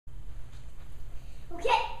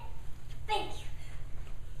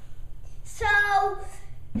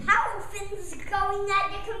going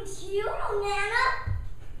at the computer, Nana.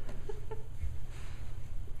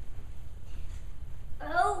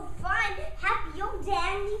 Oh, fun. Happy your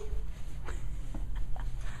dandy.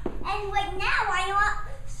 And right now, I'm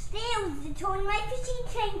upstairs to turn my fishing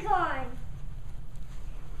tank on.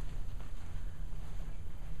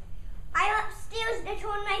 I'm upstairs to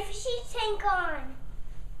turn my fishing tank on.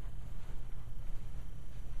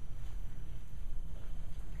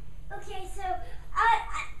 Okay, so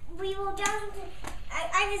we will down to,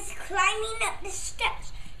 I was climbing up the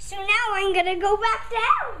steps, so now I'm gonna go back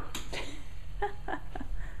down.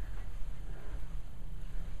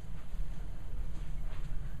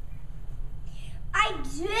 I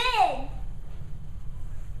did.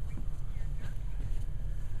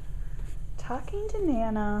 Talking to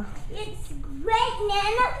Nana. It's great,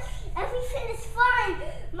 Nana. Everything is fine.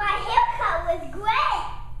 My haircut was great.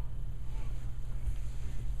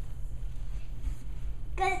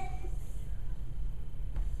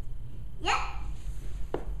 Yep.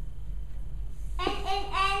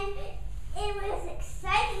 And it was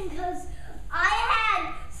exciting because I had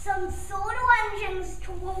some soda engines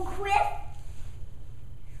to work with.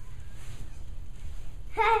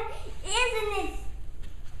 Isn't it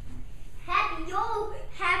happy? You're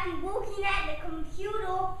happy working at the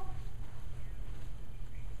computer.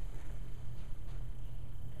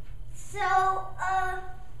 So,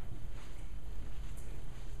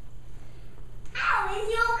 how is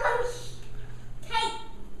your hey,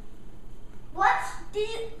 what do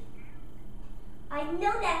you, I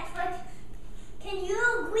know that, but can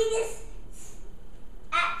you agree this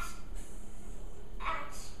at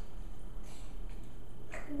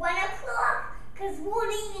 1 o'clock? Because we're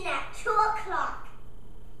leaving at 2 o'clock.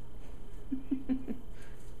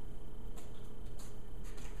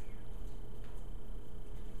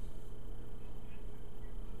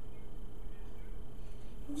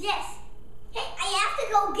 Yes. Hey, I have to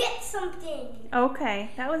go get something. Okay,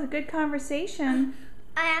 that was a good conversation.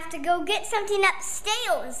 I have to go get something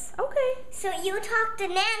upstairs. Okay. So you talk to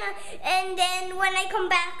Nana, and then when I come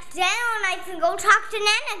back down, I can go talk to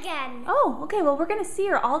Nana again. Oh, okay. Well, we're going to see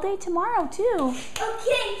her all day tomorrow, too.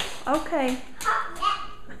 Okay. Okay.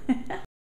 Yeah.